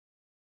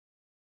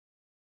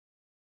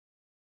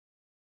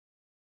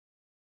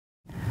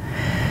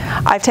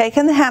I've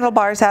taken the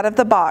handlebars out of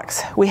the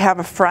box. We have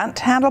a front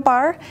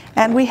handlebar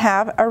and we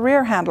have a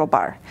rear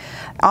handlebar.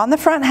 On the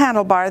front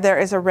handlebar there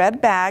is a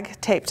red bag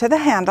taped to the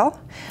handle,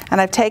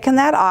 and I've taken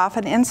that off,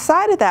 and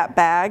inside of that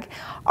bag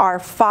are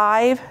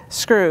 5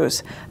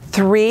 screws,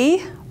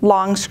 3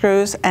 long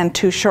screws and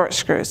 2 short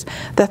screws.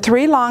 The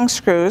 3 long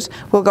screws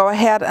we'll go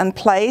ahead and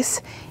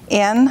place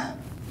in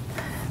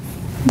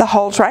the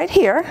holes right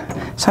here.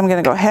 So I'm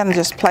going to go ahead and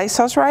just place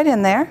those right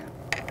in there.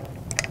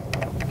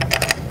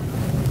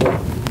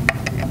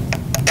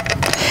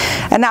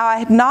 And now I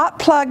have not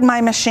plugged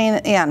my machine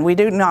in. We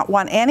do not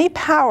want any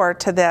power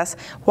to this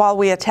while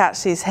we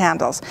attach these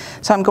handles.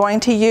 So I'm going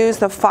to use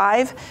the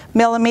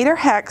 5mm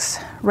hex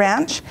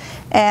wrench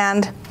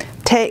and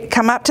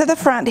come up to the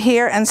front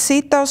here and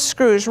seat those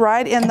screws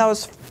right in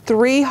those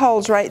 3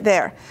 holes right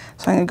there.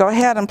 So I'm going to go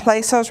ahead and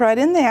place those right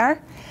in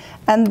there,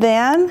 and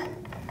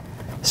then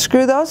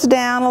screw those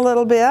down a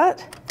little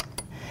bit,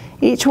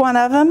 each one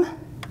of them.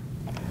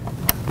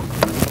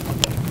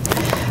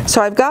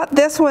 So I've got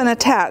this one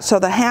attached, so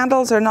the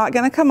handles are not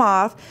going to come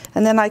off,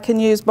 and then I can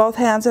use both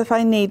hands if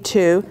I need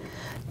to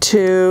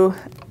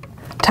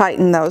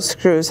tighten those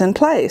screws in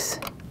place.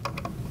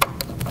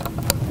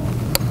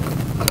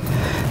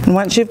 And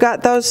once you've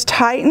got those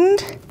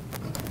tightened,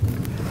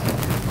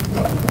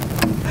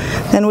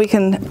 then we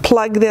can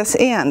plug this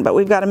in, but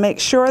we've got to make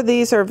sure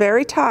these are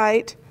very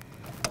tight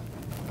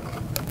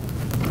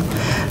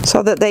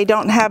so that they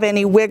don't have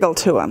any wiggle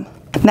to them.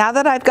 Now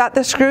that I've got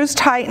the screws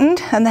tightened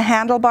and the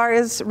handlebar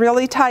is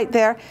really tight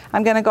there,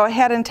 I'm going to go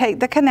ahead and take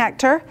the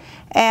connector,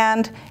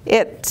 and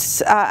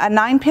it's a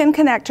 9-pin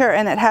connector,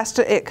 and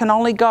it can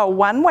only go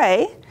one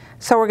way.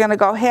 So we're going to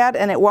go ahead,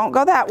 and it won't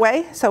go that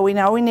way, so we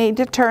know we need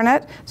to turn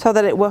it so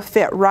that it will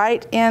fit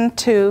right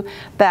into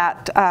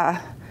that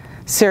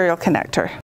serial connector.